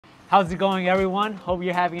How's it going, everyone? Hope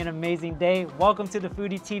you're having an amazing day. Welcome to the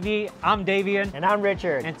Foodie TV. I'm Davian. And I'm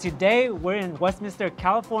Richard. And today we're in Westminster,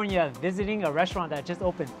 California, visiting a restaurant that just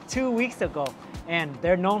opened 2 weeks ago. And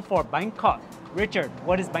they're known for Banh Khot. Richard,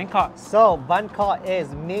 what is Banh Khot? So, Banh Khot is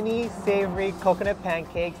mini savory coconut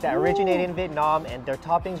pancakes that originated in Vietnam, and their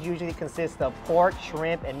toppings usually consist of pork,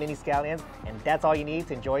 shrimp, and mini scallions. And that's all you need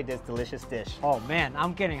to enjoy this delicious dish. Oh man,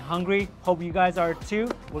 I'm getting hungry. Hope you guys are too.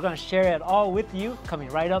 We're gonna share it all with you coming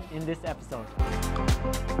right up in this episode.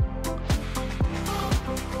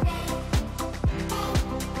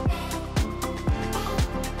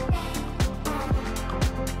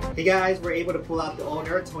 Hey guys, we're able to pull out the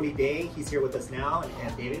owner, Tony Day. He's here with us now.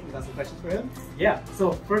 And David, we got some questions for him? Yeah,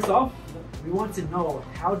 so first off, we want to know,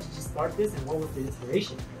 how did you start this and what was the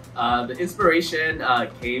inspiration? The inspiration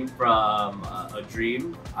came from a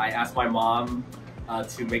dream. I asked my mom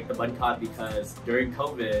to make the Banh Khot because during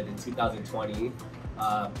COVID in 2020,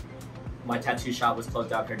 my tattoo shop was closed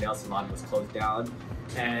down, her nail salon was closed down,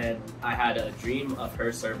 and I had a dream of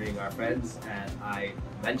her serving our friends, and I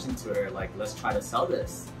mentioned to her, like, let's try to sell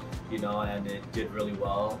this, you know, and it did really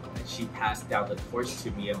well. And she passed down the torch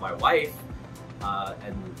to me and my wife,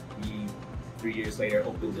 and we 3 years later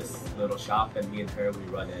opened this little shop, and me and her, we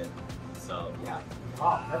run it. So yeah.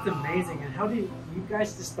 Wow, that's amazing. And how did you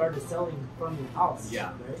guys just started selling from your house?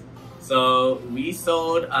 Yeah. Right? So we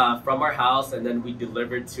sold from our house, and then we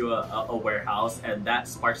delivered to a warehouse, and that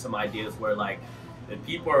sparked some ideas where, like, if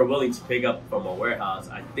people are willing to pick up from a warehouse,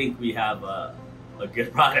 I think we have a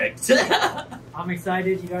good product. I'm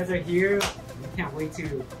excited you guys are here. We can't wait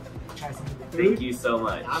to try some of the food. Thank you so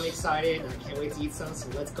much. I'm excited. I can't wait to eat some, so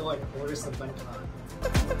let's go and order some Banh Khot.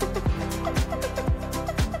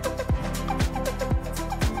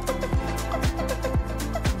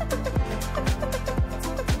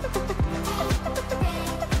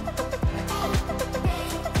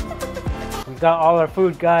 We got all our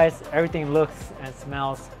food, guys. Everything looks and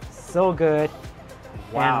smells so good.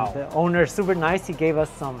 Wow. And the owner is super nice. He gave us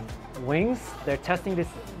some wings. They're testing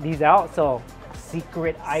these out, so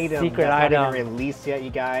Secret item Secret that's item. not even released yet, you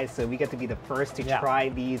guys. So we get to be the first to try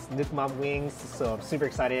these Nuc Mam wings. So I'm super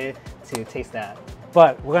excited to taste that.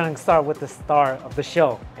 But we're gonna start with the star of the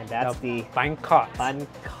show, And that's the Banh Khot. Banh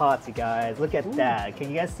Khot, you guys. Look at that. Can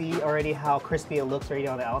you guys see already how crispy it looks already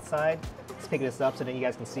on the outside? Let's pick this up so then you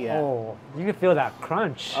guys can see that. Oh, you can feel that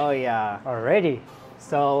crunch Oh yeah. already.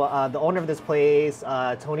 So the owner of this place,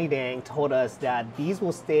 Tony Dang, told us that these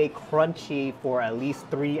will stay crunchy for at least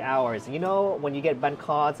 3 hours. You know, when you get Banh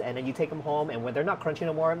Khots and then you take them home, and when they're not crunchy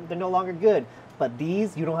no more, they're no longer good. But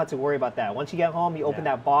these, you don't have to worry about that. Once you get home, you open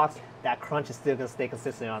that box, that crunch is still gonna stay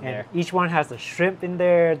consistent on there. Each one has a shrimp in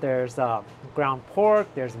there. There's ground pork.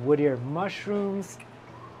 There's wood ear mushrooms.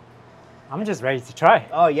 I'm just ready to try.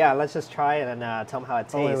 Oh yeah, let's just try it and tell them how it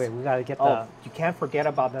tastes. Oh wait, we gotta get Oh, you can't forget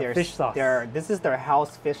about the their fish sauce. This is their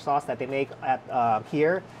house fish sauce that they make at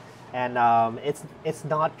here, and it's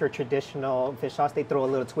not your traditional fish sauce. They throw a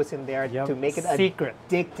little twist in there to make it secret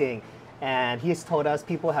addicting. And he's told us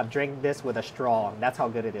people have drank this with a straw. That's how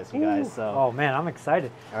good it is, you guys. So. Oh man, I'm excited.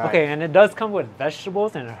 All Okay, right. and it does come with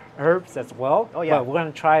vegetables and herbs as well. Oh yeah. But we're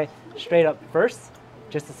gonna try straight up first,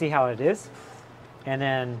 just to see how it is, and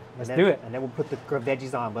then let's do it. And then we'll put the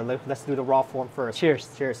veggies on. But let's do the raw form first. Cheers.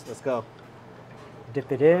 Cheers. Let's go.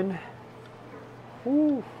 Dip it in.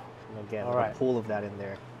 Ooh. And again, All a right. pool of that in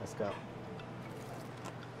there. Let's go.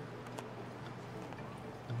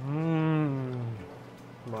 Mmm.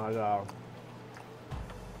 My God.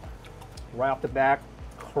 Right off the back,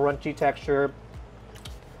 crunchy texture.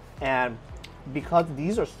 And because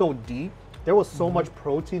these are so deep, there was so much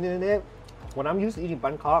protein in it. When I'm used to eating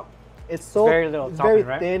Banh Khot, it's so Very little it's topping, very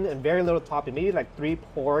right? thin and very little topping. Maybe like 3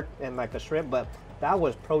 pork and like a shrimp, but that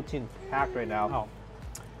was protein packed right now. Oh,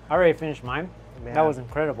 I already finished mine. Man. That was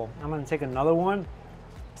incredible. I'm gonna take another one.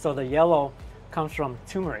 So the yellow comes from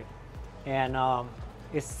turmeric, and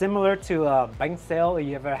it's similar to bánh xèo.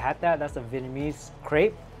 You ever had that? That's a Vietnamese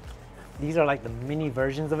crepe. These are like the mini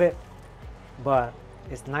versions of it, but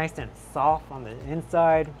it's nice and soft on the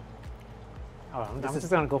inside. Oh, I'm just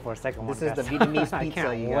gonna go for a second one. This is the guys. Vietnamese I pizza,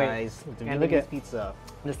 can't you wait. guys. The And look Vietnamese at pizza.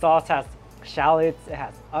 the sauce has shallots, it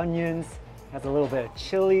has onions, it has a little bit of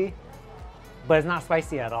chili, but it's not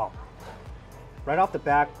spicy at all. Right off the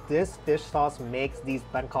back, this fish sauce makes these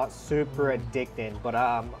Banh Khot super addicting. But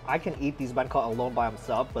I can eat these Banh Khot alone by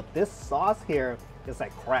themselves, but this sauce here is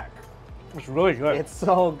like crack. It's really good. It's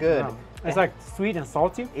so good. Yeah. It's like sweet and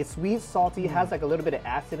salty. It's sweet, salty, has like a little bit of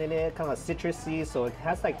acid in it, kind of citrusy, so it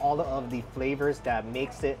has like all of the flavors that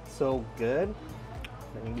makes it so good.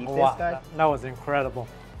 Let me eat this, guy. That was incredible.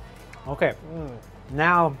 Okay,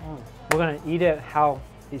 now we're gonna eat it how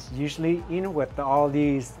is usually eaten with all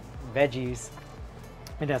these veggies.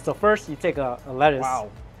 And then, so first you take a lettuce. Wow.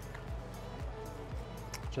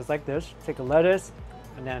 Just like this. Take a lettuce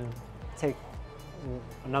and then take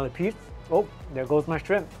another piece. Oh, there goes my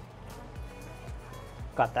shrimp.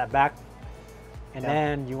 Got that back. And Yeah.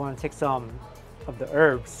 then you want to take some of the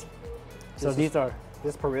herbs. So This these are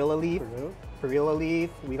This perilla leaf. Perilla leaf.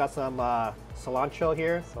 We got some cilantro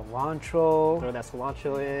here. cilantro. Throw that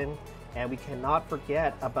cilantro in. And we cannot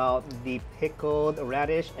forget about the pickled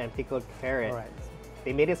radish and pickled carrot. All right.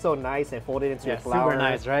 They made it so nice and folded into Yeah, a flour. super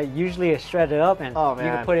nice, right? Usually it's shredded up and Oh, you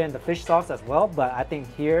man. can put it in the fish sauce as well, but I think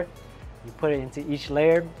here you put it into each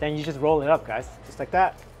layer, then you just roll it up, guys. Just like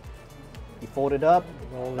that. You fold it up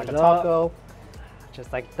Roll like it a up. taco.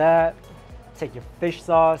 Just like that. Take your fish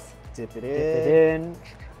sauce, Dip it dip it in.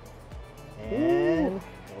 And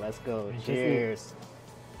let's go. And just eat. Cheers.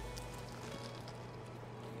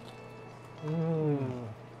 Mmm.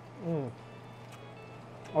 Mmm.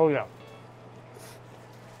 Oh yeah.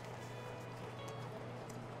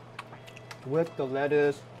 With the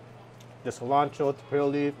lettuce, the cilantro, the perilla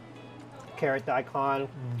leaf, carrot daikon,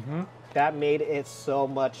 that made it so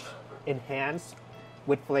much enhanced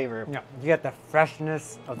with flavor. Yeah, you get the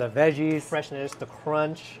freshness of the veggies. Freshness, the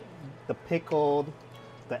crunch, the pickled,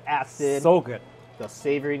 the acid, So good. the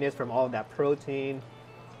savoriness from all of that protein.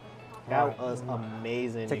 That Alright. was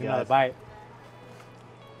amazing. Take you another guys. bite.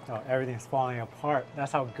 Oh, everything's falling apart.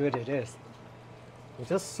 That's how good it is. I'm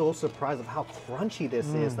just so surprised of how crunchy this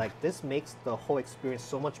is. Like, this makes the whole experience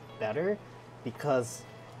so much better because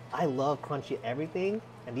I love crunchy everything,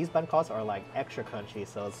 and these Banh Khots are like extra crunchy,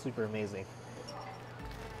 so it's super amazing.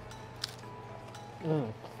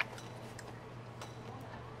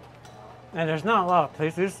 And there's not a lot of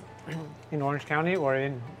places in Orange County or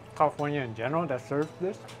in California in general that serve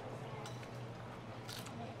this.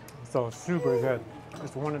 So it's super good.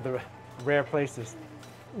 It's one of the rare places.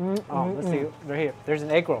 Oh, let's see, right here. There's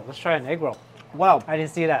an egg roll. Let's try an egg roll. Wow. I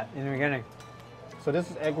didn't see that in the beginning. So this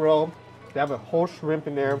is egg roll. They have a whole shrimp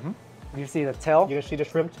in there. You see the tail? You can see the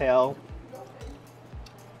shrimp tail.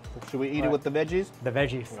 Should we eat it Alright. with the veggies? The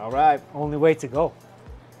veggies. All right. Only way to go.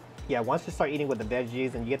 Yeah, once you start eating with the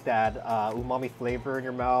veggies and you get that umami flavor in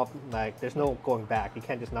your mouth, like there's no going back. You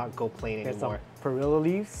can't just not go plain Get some anymore. perilla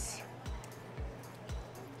leaves.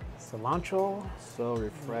 Cilantro. So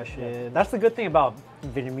refreshing. That's the good thing about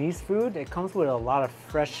Vietnamese food. It comes with a lot of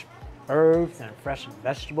fresh herbs and fresh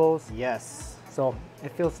vegetables. Yes. So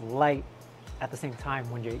it feels light at the same time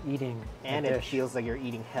when you're eating And the it dish. feels like you're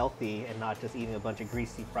eating healthy and not just eating a bunch of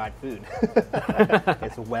greasy fried food.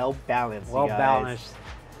 It's well balanced. well you guys. balanced.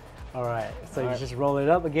 All right, so Alright. you just roll it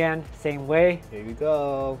up again, same way. Here you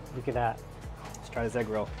go. Look at that. Let's try this egg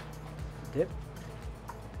roll. Dip.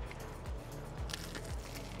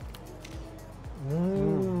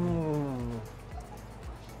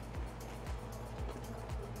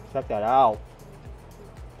 Check that out.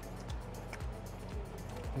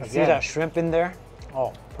 You see Again. that shrimp in there?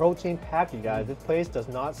 Oh, Protein packed, you guys. This place does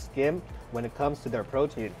not skim when it comes to their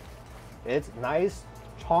protein. It's nice,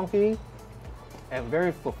 chunky, and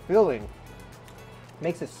very fulfilling.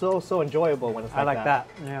 Makes it so enjoyable when it's I like like that.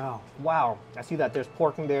 Yeah. Wow, I see that there's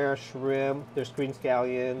pork in there, shrimp, there's green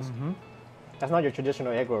scallions. That's not your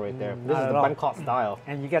traditional egg roll right there. This not is at the all. Banh Khot style.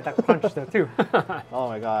 And you get that crunch there too. Oh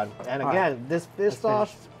my god. And All again, right. this fish Let's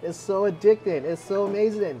sauce is so addicting. It's so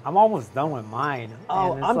amazing. I'm almost done with mine.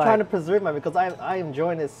 Oh, and it's I'm like- trying to preserve mine because I'm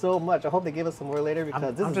enjoying it so much. I hope they give us some more later because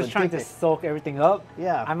I'm, this I'm is just trying to addicting. soak everything up.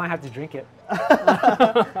 Yeah. I might have to drink it.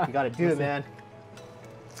 You gotta do it, man.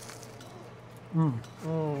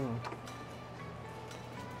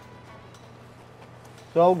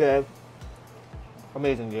 So good.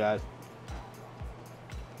 Amazing, you guys.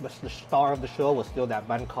 But the star of the show was still that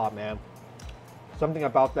Banh Khot, man. Something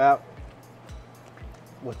about that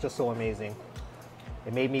was just so amazing.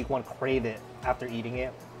 It made me want to crave it after eating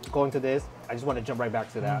it. Going to this, I just want to jump right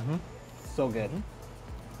back to that. So good.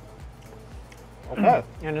 Okay.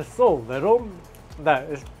 And it's so little that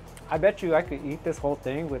it's, I bet you I could eat this whole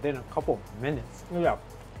thing within a couple minutes. Yeah.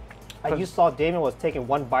 You saw Damon was taking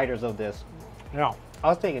 1 biters of this. Yeah. I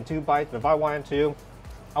was taking 2 bites, but if I wanted to,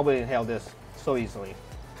 I would inhale this so easily.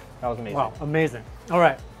 That was amazing. Wow, amazing. All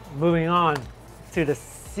right, moving on to the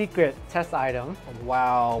secret test item,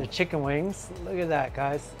 Wow. the chicken wings. Look at that,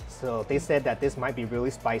 guys. So they said that this might be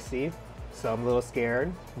really spicy, so I'm a little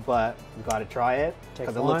scared, but we gotta try it Take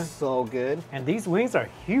because it one. looks so good. And these wings are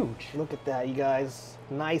huge. Look at that, you guys.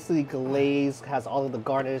 Nicely glazed, has all of the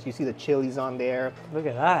garnish. You see the chilies on there. Look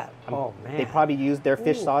at that. Oh, man. They probably used their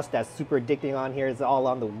fish Ooh. sauce that's super addicting on here. It's all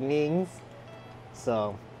on the wings.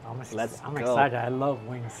 So I'm let's I'm go. excited. I love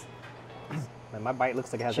wings. And my bite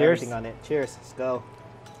looks like it has Cheers. everything on it. Cheers. Let's go.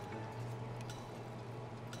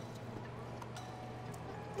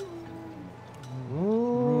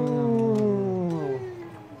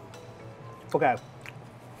 Okay,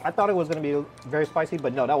 I thought it was gonna be very spicy,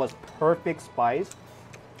 but no, that was perfect spice.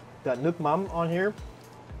 The nuc mam on here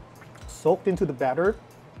soaked into the batter,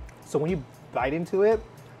 so when you bite into it,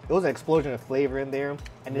 it was an explosion of flavor in there,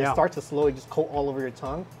 and then it starts to slowly just coat all over your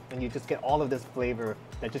tongue, and you just get all of this flavor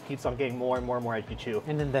that just keeps on getting more and more and more as you chew.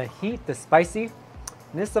 And then the heat, the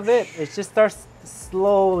spiciness of it, it just starts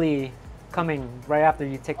slowly coming right after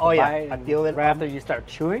you take the bite. I feel it right after you start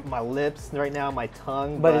chewing. My lips right now, my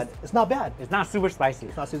tongue, But but it's not bad. It's not super spicy.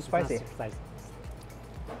 It's not super spicy. It's not super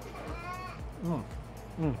spicy.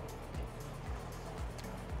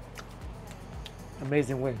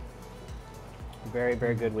 Amazing wing. Very,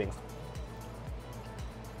 very good wings.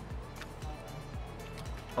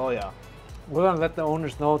 Oh yeah. We're gonna let the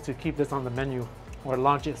owners know to keep this on the menu or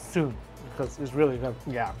launch it soon because it's really good.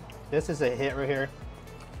 Yeah, this is a hit right here.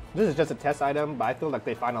 This is just a test item, but I feel like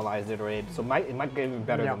they finalized it already, so it might get even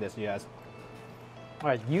better than this, you guys. All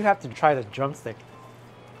right, you have to try the drumstick.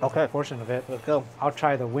 Okay, Portion of it. let's go. I'll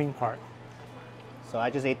try the wing part. So I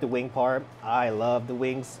just ate the wing part. I love the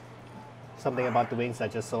wings. Something about the wings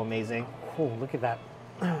that's just so amazing. Oh, look at that,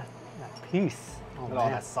 that piece. Oh, Look at all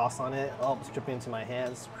man. that sauce on it. Oh, it's dripping into my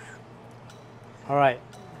hands. All right,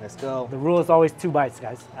 Let's go. the rule is always 2 bites,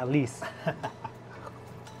 guys, at least.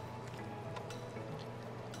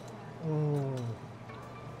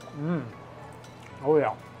 Oh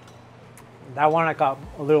yeah. That one I got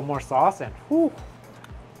a little more sauce and whew,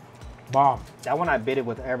 bomb. That one I bit it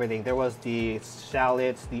with everything. There was the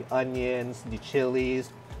shallots, the onions, the chilies,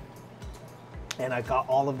 and I got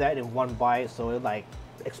all of that in one bite, so it like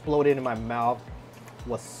exploded in my mouth.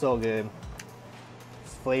 Was so good.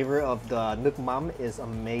 This flavor of the nuc mam is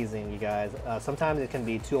amazing, you guys. Sometimes it can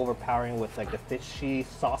be too overpowering with like the fishy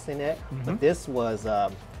sauce in it, but this was I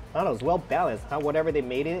don't know, it was well balanced. Whatever they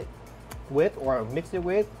made it with or mixed it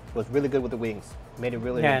with was really good with the wings. Made it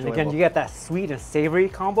really Yeah, and enjoyable. again, you get that sweet and savory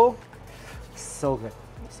combo. So good,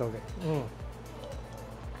 so good.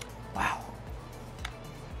 Wow.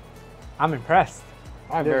 I'm impressed.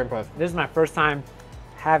 I'm very impressed. This is my first time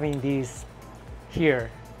having these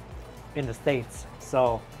here in the States.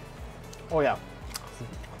 So, Oh yeah.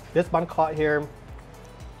 This Banh Khot here,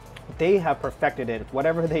 they have perfected it.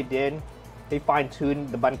 Whatever they did, they fine-tuned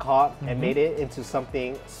the Banh Khot and made it into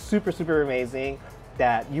something super, super amazing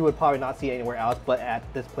that you would probably not see anywhere else but at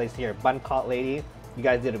this place here. Banh Khot Lady, you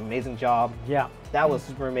guys did an amazing job. yeah. That was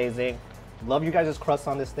super amazing. Love you guys' crust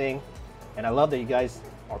on this thing. And I love that you guys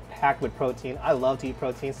are packed with protein. I love to eat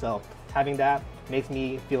protein, so having that makes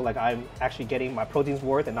me feel like I'm actually getting my protein's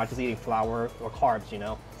worth and not just eating flour or carbs, you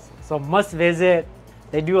know? So must visit.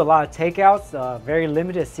 They do a lot of takeouts, very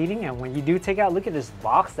limited seating. And when you do take out, look at this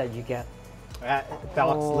box that you get. That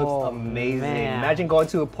box looks amazing. man. Imagine going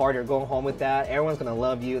to a party or going home with that. Everyone's gonna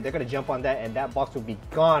love you. They're gonna jump on that, and that box will be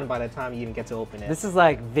gone by the time you even get to open it. This is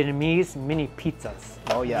like Vietnamese mini pizzas.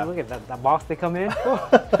 Oh, yeah. Look at that box they come in.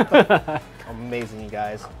 Amazing, you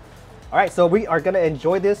guys. All right, so we are gonna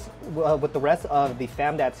enjoy this with the rest of the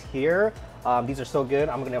fam that's here. These are so good.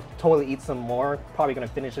 I'm gonna totally eat some more. Probably gonna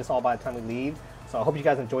finish this all by the time we leave. So I hope you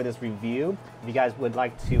guys enjoy this review. If you guys would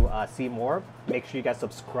like to see more, make sure you guys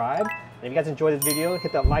subscribe. And if you guys enjoyed this video,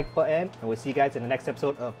 hit that like button, and we'll see you guys in the next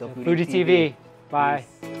episode of the Foodie TV. Bye.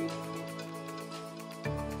 Peace.